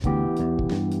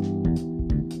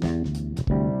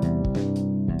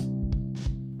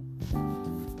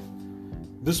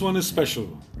This one is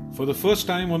special. For the first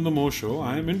time on the Mo Show,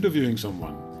 I am interviewing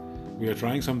someone. We are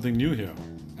trying something new here,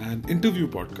 an interview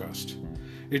podcast.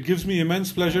 It gives me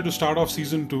immense pleasure to start off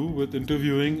season 2 with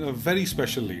interviewing a very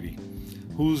special lady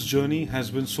whose journey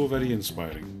has been so very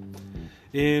inspiring.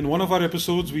 In one of our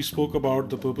episodes, we spoke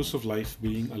about the purpose of life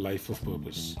being a life of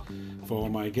purpose. For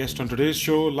my guest on today's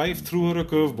show, life threw her a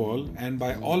curveball, and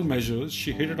by all measures,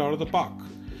 she hit it out of the park.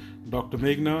 Dr.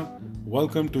 Meghna,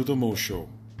 welcome to the Mo Show.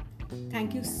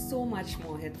 Thank you so much,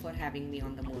 Mohit, for having me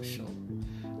on the Mo Show.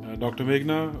 Dr.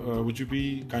 Meghna, would you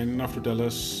be kind enough to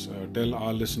tell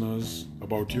our listeners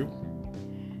about you?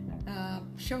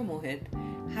 Sure, Mohit.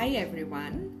 Hi,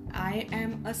 everyone. I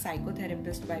am a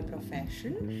psychotherapist by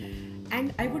profession,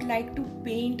 and I would like to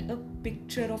paint a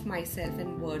picture of myself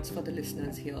in words for the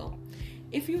listeners here.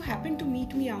 If you happen to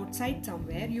meet me outside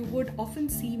somewhere, you would often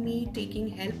see me taking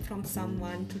help from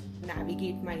someone to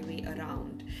navigate my way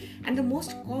around. And the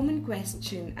most common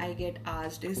question I get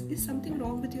asked is something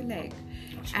wrong with your leg?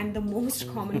 And the most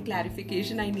common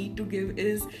clarification I need to give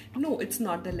is, no, it's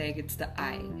not the leg, it's the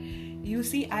eye. You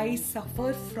see, I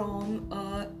suffer from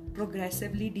a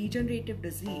progressively degenerative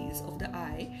disease of the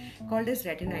eye called as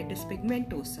retinitis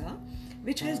pigmentosa,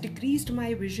 which has decreased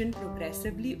my vision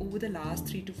progressively over the last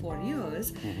 3 to 4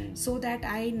 years, so that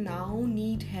I now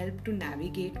need help to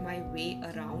navigate my way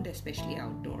around, especially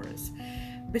outdoors.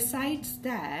 Besides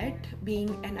that,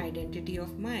 being an identity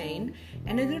of mine,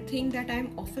 another thing that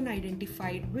I'm often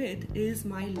identified with is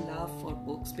my love for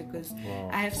books, because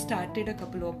I have started a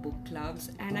couple of book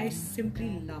clubs and I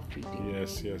simply love reading.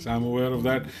 Yes, I'm aware of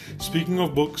that. Speaking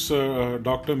of books,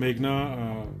 Dr.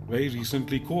 Meghna very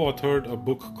recently co-authored a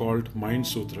book called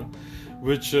Mindsutra,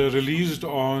 which released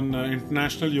on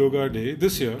International Yoga Day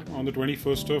this year on the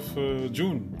 21st of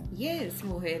June. Yes,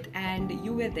 Mohit, and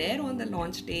you were there on the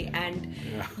launch day, and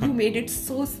you made it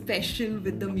so special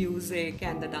with the music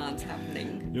and the dance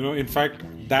happening. In fact,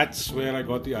 that's where I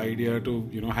got the idea to,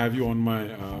 have you on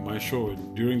my show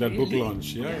during that book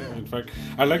launch. Yeah. In fact,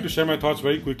 I'd like to share my thoughts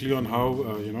very quickly on how,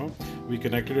 we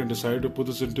connected and decided to put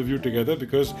this interview together,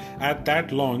 because at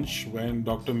that launch, when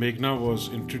Dr. Meghna was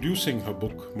introducing her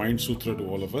book, Mindsutra, to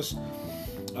all of us,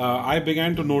 I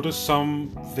began to notice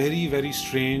some very, very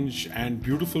strange and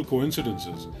beautiful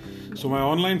coincidences. So my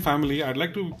online family, I'd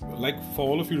like for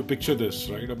all of you to picture this,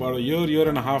 right? About a year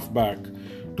and a half back,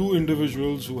 two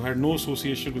individuals who had no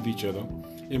association with each other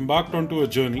embarked onto a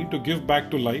journey to give back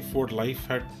to life what life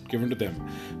had given to them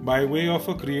by way of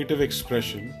a creative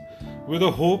expression, with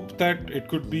a hope that it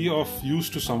could be of use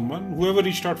to someone, whoever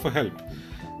reached out for help.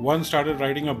 One started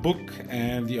writing a book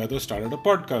and the other started a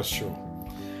podcast show.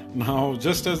 Now,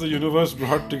 just as the universe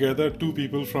brought together two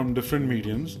people from different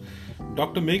mediums,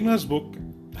 Dr. Meghna's book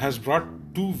has brought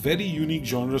two very unique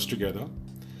genres together.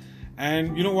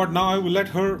 And you know what, now I will let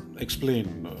her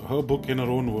explain her book in her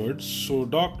own words. So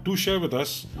Doc, do share with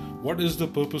us, what is the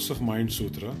purpose of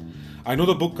Mindsutra? I know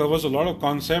the book covers a lot of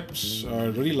concepts.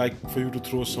 I'd really like for you to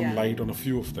throw some light on a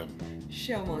few of them.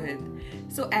 Sure,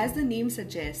 Mohit. So as the name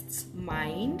suggests,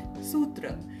 Mind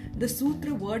Sutra. The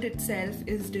sutra word itself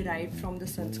is derived from the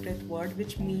Sanskrit word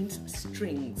which means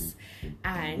strings,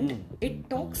 and it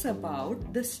talks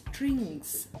about the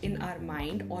strings in our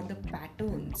mind or the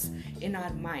patterns in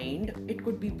our mind. It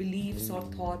could be beliefs or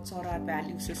thoughts or our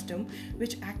value system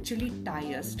which actually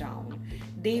tie us down.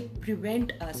 They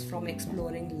prevent us from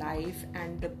exploring life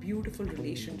and the beautiful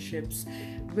relationships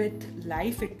with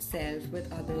life itself,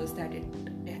 with others that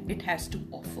it has to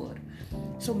offer.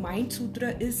 So Mind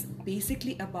Sutra is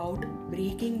basically about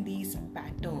breaking these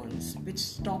patterns which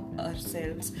stop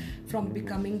ourselves from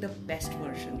becoming the best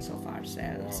versions of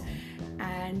ourselves.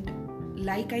 And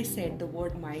like I said, the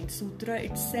word Mind Sutra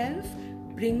itself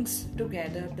brings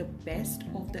together the best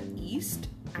of the East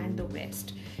and the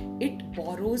West. It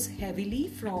borrows heavily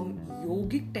from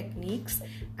yogic techniques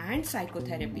and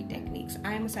psychotherapy techniques.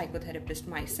 I am a psychotherapist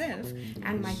myself,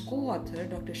 and my co-author,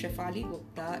 Dr. Shefali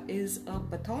Gupta, is a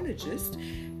pathologist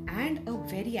and a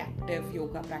very active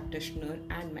yoga practitioner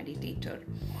and meditator.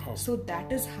 Wow. So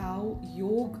that is how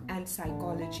yoga and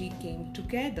psychology came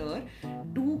together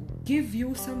to give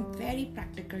you some very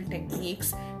practical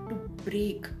techniques to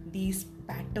break these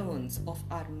patterns of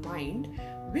our mind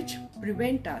which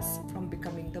prevent us from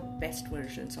becoming the best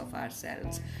versions of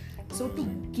ourselves. So to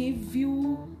give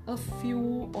you a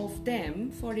few of them,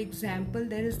 for example,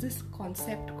 there is this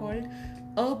concept called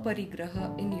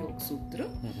aparigraha in Yoga Sutra.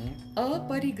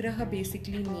 Aparigraha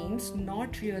basically means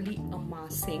not really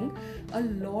amassing a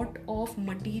lot of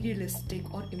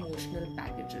materialistic or emotional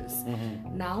packages.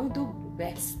 Now the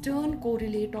Western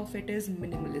correlate of it is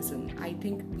minimalism. I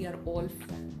think we are all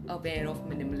aware of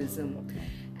minimalism.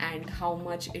 and how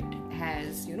much it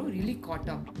has, really caught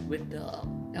up with the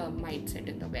mindset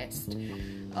in the West.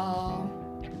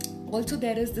 Also,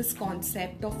 there is this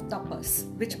concept of tapas,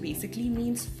 which basically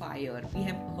means fire. We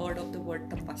have heard of the word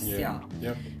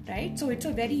tapasya, right? So it's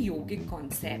a very yogic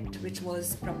concept which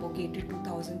was propagated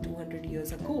 2200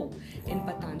 years ago in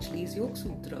Patanjali's Yoga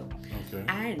Sutra. Okay.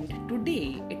 And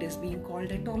today it is being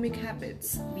called atomic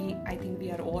habits. I think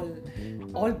we are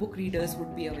all book readers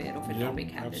would be aware of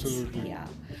atomic habits. Absolutely. Yeah.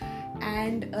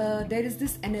 And there is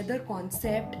this another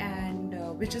concept and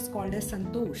which is called as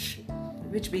santosh,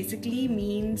 which basically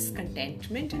means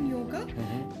contentment in yoga,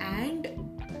 and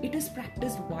it is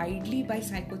practiced widely by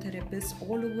psychotherapists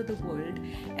all over the world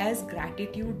as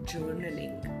gratitude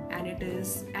journaling, and it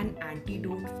is an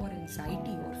antidote for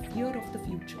anxiety or fear of the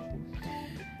future.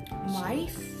 My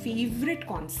favorite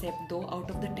concept, though, out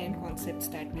of the 10 concepts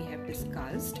that we have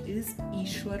discussed, is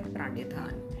Ishwar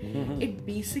Pranidhan. It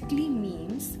basically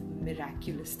means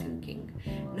miraculous thinking.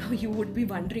 Now you would be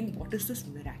wondering, what is this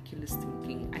miraculous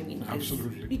thinking? I mean,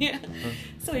 absolutely. Yeah.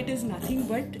 So it is nothing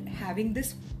but having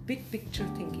this big picture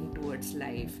thinking towards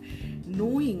life,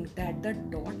 knowing that the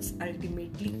dots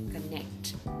ultimately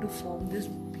connect to form this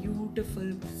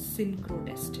beautiful synchro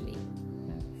destiny.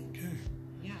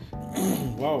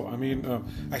 Wow, I mean,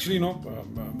 actually,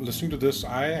 listening to this,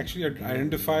 I actually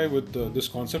identify with this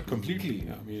concept completely.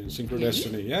 I mean,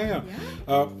 synchrodestiny. Yeah.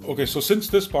 Okay, so since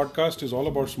this podcast is all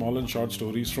about small and short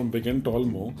stories from begin to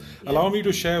Olmo, allow me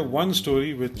to share one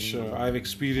story which I've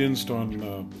experienced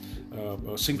on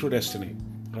synchrodestiny.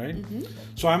 Right?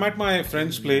 So I'm at my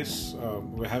friend's place,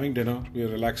 we're having dinner, we're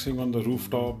relaxing on the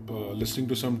rooftop, listening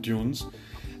to some tunes.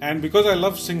 And because I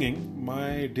love singing,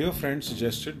 my dear friend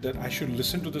suggested that I should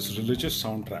listen to this religious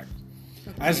soundtrack,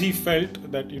 as he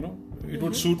felt that, it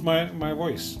would suit my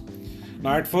voice.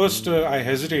 Now, at first, I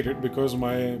hesitated because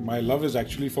my love is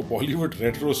actually for Bollywood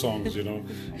retro songs, your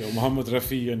Muhammad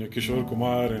Rafi and your Kishore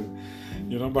Kumar,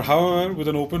 and, but however, with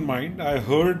an open mind, I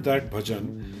heard that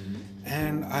bhajan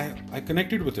and I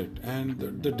connected with it. And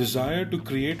the desire to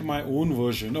create my own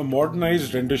version, a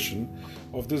modernized rendition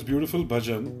of this beautiful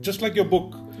bhajan, just like your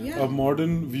book, a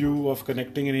modern view of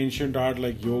connecting an ancient art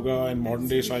like yoga and modern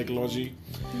day psychology.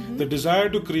 The desire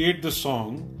to create the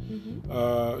song,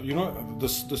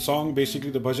 the song, basically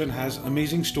the bhajan has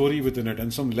amazing story within it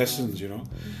and some lessons,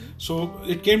 So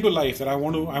it came to life that I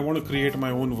want to create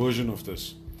my own version of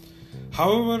this.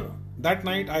 However, that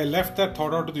night I left that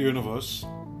thought out to the universe,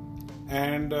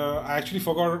 and I actually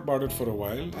forgot about it for a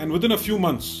while. And within a few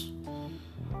months,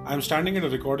 I'm standing in a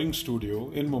recording studio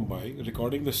in Mumbai,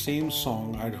 recording the same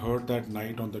song I'd heard that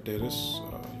night on the terrace,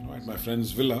 at my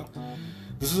friend's villa.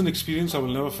 This is an experience I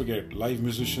will never forget. Live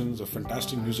musicians, a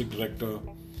fantastic music director,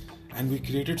 and we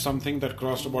created something that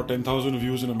crossed about 10,000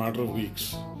 views in a matter of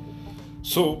weeks.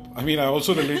 So, I mean, I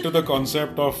also relate to the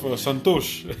concept of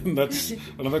santosh. That's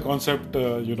another concept,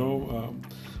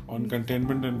 on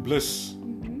contentment and bliss.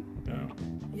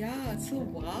 Yeah, so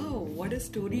wow, what a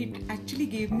story. It actually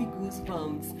gave me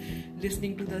goosebumps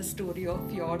listening to the story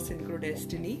of your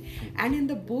synchrodestiny. And in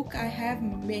the book, I have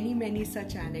many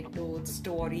such anecdotes,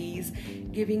 stories,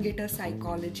 giving it a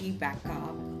psychology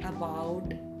backup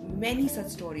about many such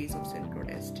stories of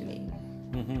synchrodestiny.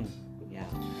 Yeah.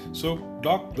 So,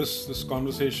 Doc, this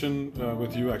conversation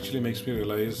with you actually makes me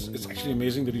realize it's actually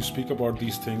amazing that you speak about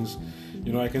these things.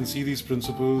 I can see these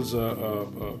principles,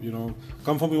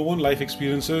 come from your own life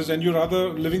experiences, and you're rather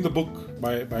living the book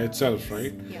by itself,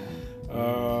 right? Yeah.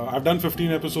 I've done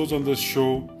 15 episodes on this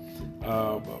show.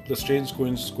 The strange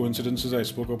coincidences I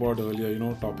spoke about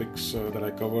earlier, topics that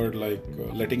I covered like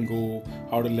letting go,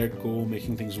 how to let go,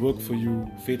 making things work for you,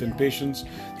 faith and patience.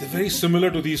 They're very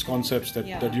similar to these concepts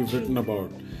that you've written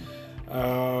about.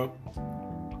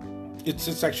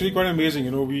 It's actually quite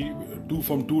amazing, we do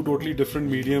from two totally different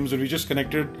mediums, and we just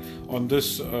connected on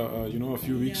this, a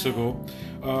few weeks ago.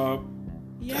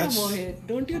 Mohit,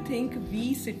 don't you think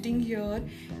we sitting here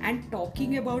and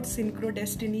talking about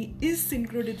synchrodestiny is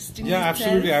synchrodestiny? Yeah,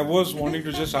 absolutely. I was wanting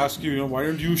to just ask you, why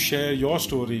don't you share your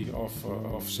story of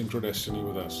synchrodestiny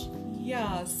with us?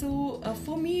 Yeah, so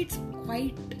for me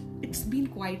it's been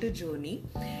quite a journey.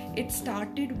 It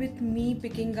started with me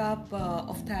picking up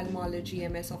ophthalmology,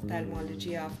 MS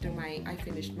ophthalmology after I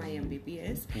finished my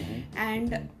MBBS.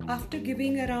 And after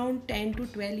giving around 10 to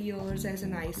 12 years as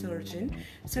an eye surgeon,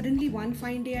 suddenly one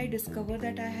fine day I discovered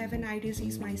that I have an eye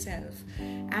disease myself.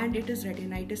 And it is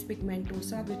retinitis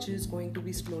pigmentosa, which is going to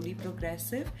be slowly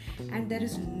progressive, and there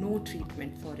is no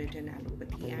treatment for it in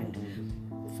allopathy. And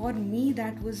for me,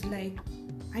 that was like,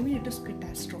 it was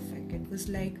catastrophic. It was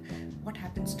like, what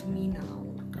happens to me now?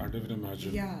 can't even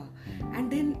imagine. Yeah,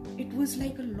 and then it was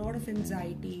like a lot of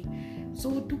anxiety.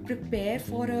 So to prepare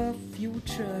for a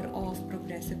future of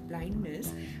progressive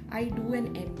blindness, I do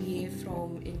an MBA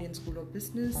from Indian School of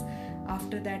Business.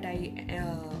 After that, I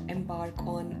embark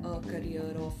on a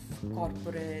career of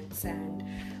corporates, and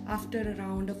after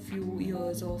around a few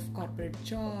years of corporate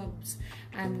jobs,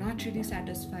 I'm not really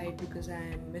satisfied because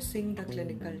I'm missing the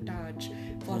clinical touch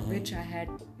for which I had,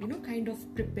 kind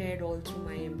of prepared all through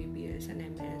my MBBS and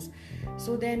MS.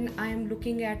 So then I'm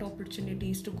looking at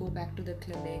opportunities to go back to the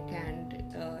clinic and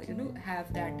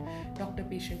have that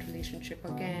doctor-patient relationship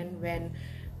again. When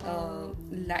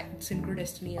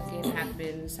synchrodestiny again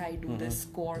happens, I do this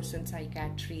course in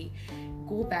psychiatry,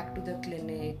 go back to the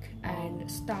clinic and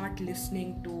start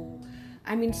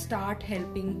start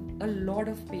helping a lot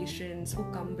of patients who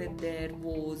come with their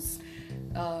woes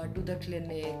to the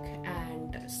clinic,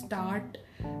 and start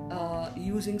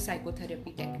using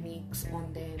psychotherapy techniques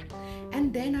on them.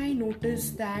 And then I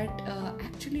noticed that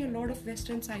actually a lot of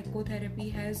Western psychotherapy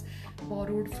has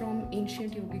borrowed from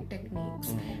ancient yogic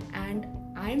techniques, and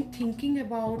I'm thinking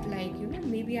about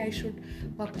maybe I should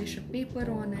publish a paper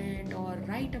on it or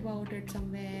write about it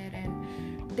somewhere.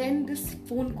 And then this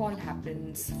phone call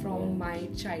happens from my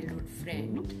childhood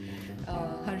friend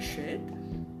Harshit.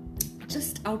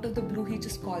 Just out of the blue, he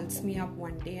just calls me up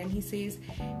one day and he says,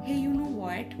 hey, you know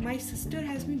what, my sister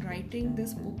has been writing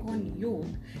this book on yoga.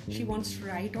 She wants to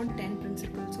write on 10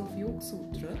 principles of Yoga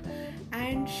Sutra,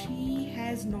 and she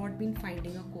has not been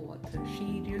finding a co-author.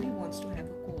 She really wants to have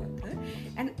a co-author,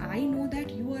 and I know that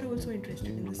you are also interested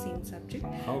in the same subject.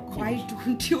 How cool. Why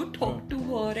don't you talk to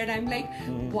her? And I'm like,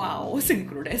 wow,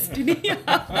 synchrodestiny.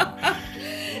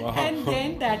 Wow. And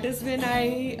then that is when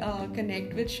I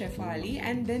connect with Shefali,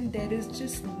 and then there is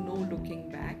just no looking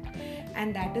back.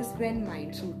 And that is when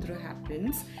Mindsutra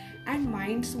happens. And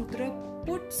Mindsutra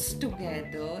puts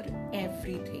together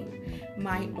everything.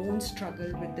 My own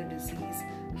struggle with the disease,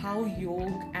 how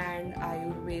yoga and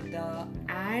Ayurveda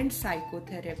and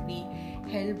psychotherapy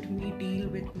helped me deal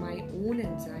with my own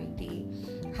anxiety,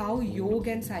 how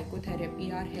yoga and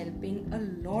psychotherapy are helping a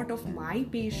lot of my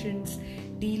patients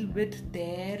deal with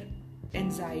their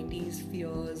anxieties,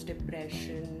 fears,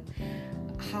 depression,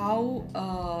 how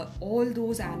all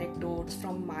those anecdotes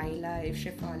from my life,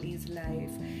 Shefali's life,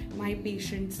 my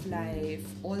patient's life,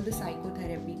 all the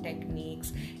psychotherapy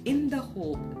techniques, in the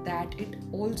hope that it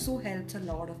also helps a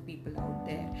lot of people out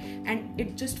there, and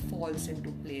it just falls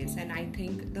into place. And I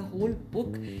think the whole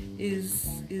book is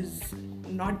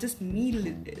not just me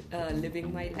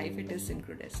living my life, it is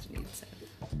synchrodestiny itself.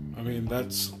 I mean,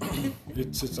 that's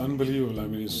it's unbelievable. I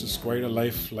mean, it's just quite a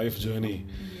life journey.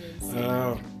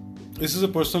 Yes. This is a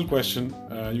personal question.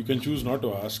 You can choose not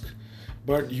to ask,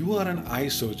 but you are an eye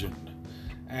surgeon,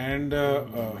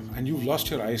 and you've lost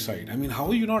your eyesight. I mean, how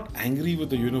are you not angry with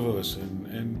the universe?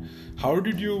 And how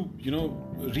did you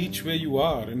reach where you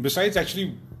are? And besides,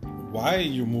 actually, why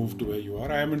you moved to where you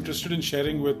are, I am interested in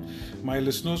sharing with my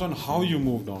listeners on how you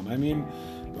moved on. I mean,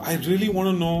 I really want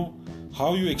to know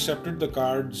how you accepted the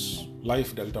cards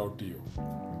life dealt out to you.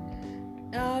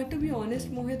 To be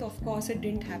honest, Mohit, of course it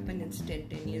didn't happen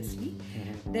instantaneously.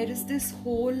 There is this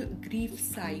whole grief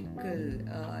cycle,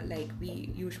 like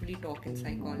we usually talk in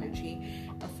psychology.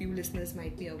 A few listeners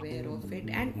might be aware of it,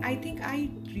 and I think I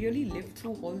really lived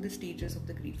through all the stages of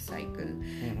the grief cycle.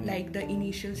 Like the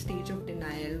initial stage of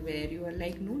denial, where you are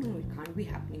like, no, it can't be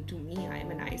happening to me, I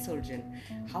am an eye surgeon,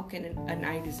 how can an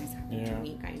eye disease happen to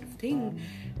me, kind of thing,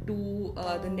 to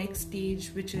the next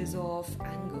stage, which is of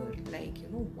anger, like,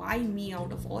 why me?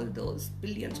 Out of all those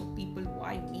billions of people,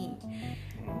 why me?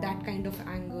 That kind of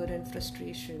anger and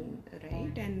frustration,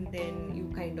 right? And then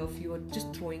you're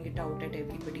just throwing it out at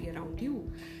everybody around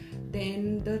you.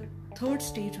 Then the third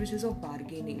stage, which is of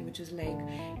bargaining, which is like,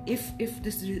 if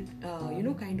this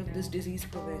this disease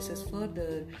progresses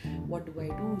further, what do I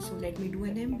do? So let me do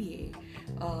an MBA.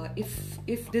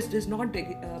 If this does not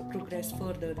progress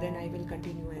further, then I will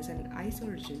continue as an eye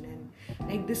surgeon. And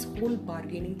like this whole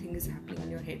bargaining thing is happening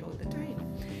in your head all the time.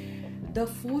 The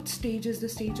fourth stage is the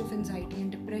stage of anxiety and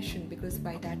depression, because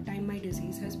by that time my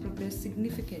disease has progressed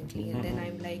significantly, and then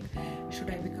I'm like, should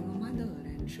I become a mother,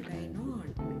 and should I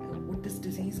not? Would this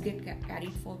disease get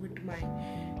carried forward to my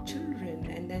children?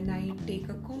 And then I take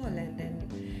a call, and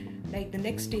then like the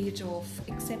next stage of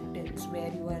acceptance,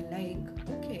 where you are like,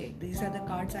 okay, these are the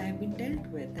cards I have been dealt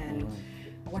with, and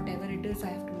whatever it is, I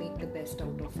have to make the best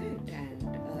out of it. And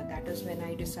that is when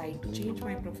I decide to change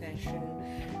my profession.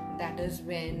 That is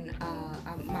when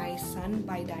my son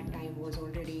by that time was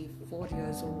already 4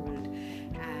 years old,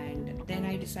 and then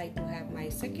I decide to have my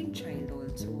second child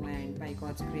also, and by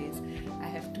God's grace I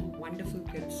have 2 wonderful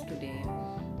kids today.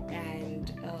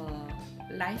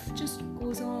 life just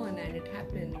goes on and it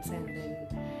happens, and then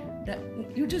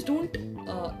you just don't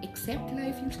accept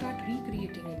life, you start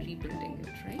recreating and rebuilding it,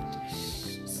 right?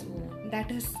 So that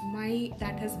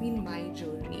has been my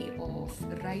journey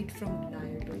of right from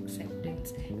denial to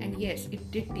acceptance. And yes,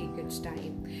 it did take its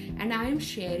time, and I am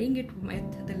sharing it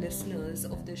with the listeners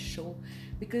of this show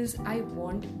because I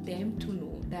want them to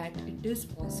know that it is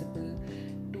possible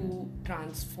to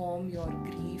transform your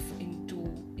grief into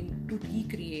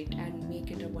recreate and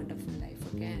make it a wonderful life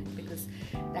again, because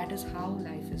that is how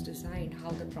life is designed,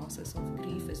 how the process of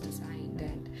grief is designed.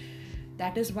 And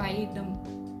that is why the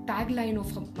tagline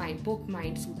of my book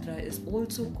Mindsutra is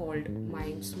also called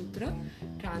Mindsutra,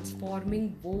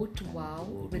 transforming woe to wow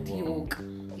with yoga.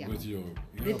 With yoga.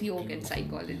 With yoga and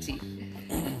psychology.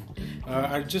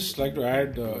 I'd just like to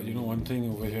add, one thing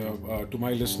over here to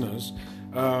my listeners.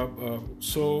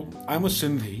 So I'm a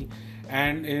Sindhi,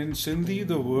 and in Sindhi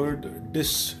the word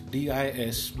dis,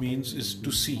 D-I-S, means is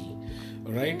to see.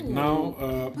 Right. Now,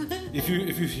 if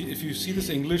you see this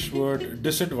English word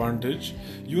disadvantage,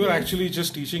 you are actually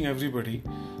just teaching everybody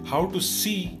how to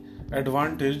see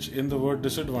advantage in the word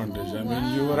disadvantage. I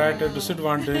mean, you are at a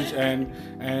disadvantage,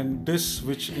 and this,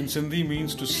 which in Sindhi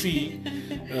means to see,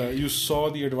 you saw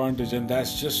the advantage, and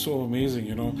that's just so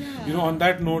amazing. On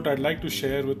that note, I'd like to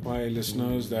share with my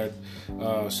listeners that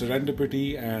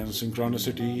serendipity and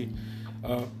synchronicity,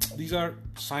 these are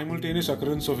simultaneous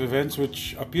occurrence of events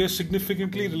which appear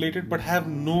significantly related but have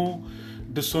no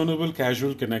discernible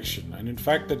causal connection. And in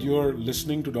fact, that you are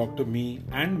listening to Dr. Me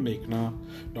and Meghna,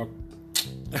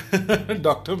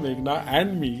 Dr. Meghna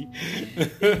and me.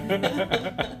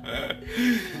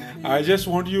 I just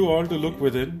want you all to look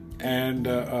within, and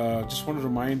just want to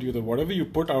remind you that whatever you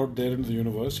put out there in the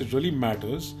universe, it really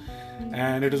matters.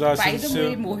 And it is our By sincere... the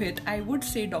way, Mohit, I would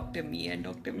say Dr. Me and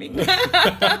Dr. Meghna.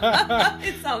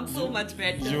 It sounds so much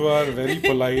better. You are very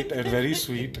polite and very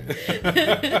sweet.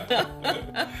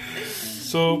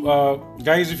 So,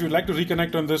 guys, if you'd like to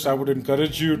reconnect on this, I would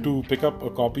encourage you to pick up a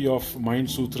copy of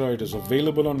Mindsutra. It is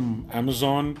available on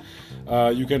Amazon.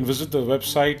 You can visit the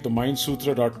website,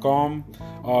 themindsutra.com.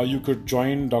 You could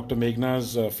join Dr.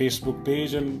 Meghna's Facebook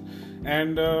page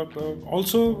and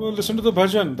also listen to the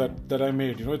bhajan that I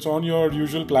made. It's on your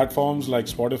usual platforms like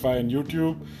Spotify and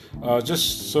YouTube.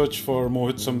 Just search for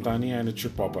Mohit Samtani and it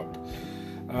should pop up.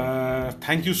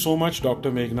 Thank you so much,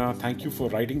 Dr. Meghna. Thank you for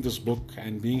writing this book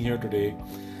and being here today.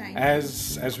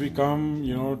 As we come,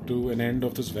 to an end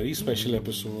of this very special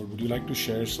episode, would you like to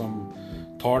share some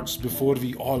thoughts before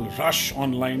we all rush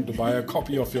online to buy a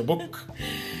copy of your book?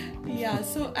 Yeah,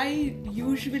 so I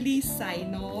usually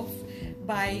sign off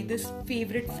by this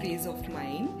favorite phrase of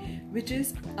mine, which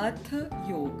is Atha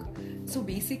Yog. So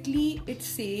basically it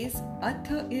says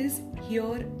Atha is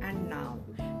here and now,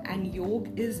 and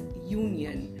Yog is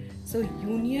union. So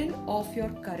union of your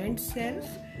current self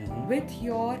with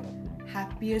your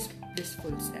happiest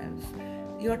blissful self,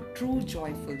 your true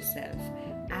joyful self.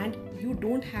 And you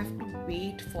don't have to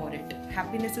wait for it.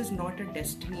 Happiness is not a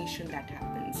destination that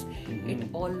happens. It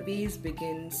always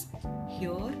begins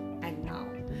here and now.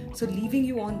 So leaving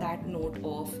you on that note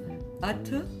of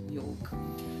Atha Yog.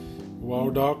 Wow,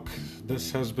 Doc,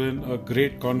 this has been a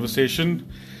great conversation.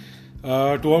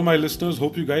 To all my listeners,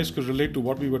 hope you guys could relate to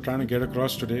what we were trying to get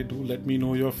across today. Do let me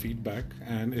know your feedback,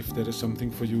 and if there is something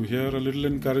for you here, a little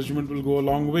encouragement will go a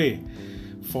long way.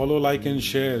 Follow, like and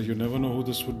share. You never know who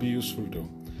this would be useful to.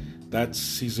 That's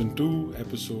Season 2,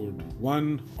 Episode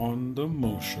 1 on The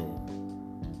Mo Show.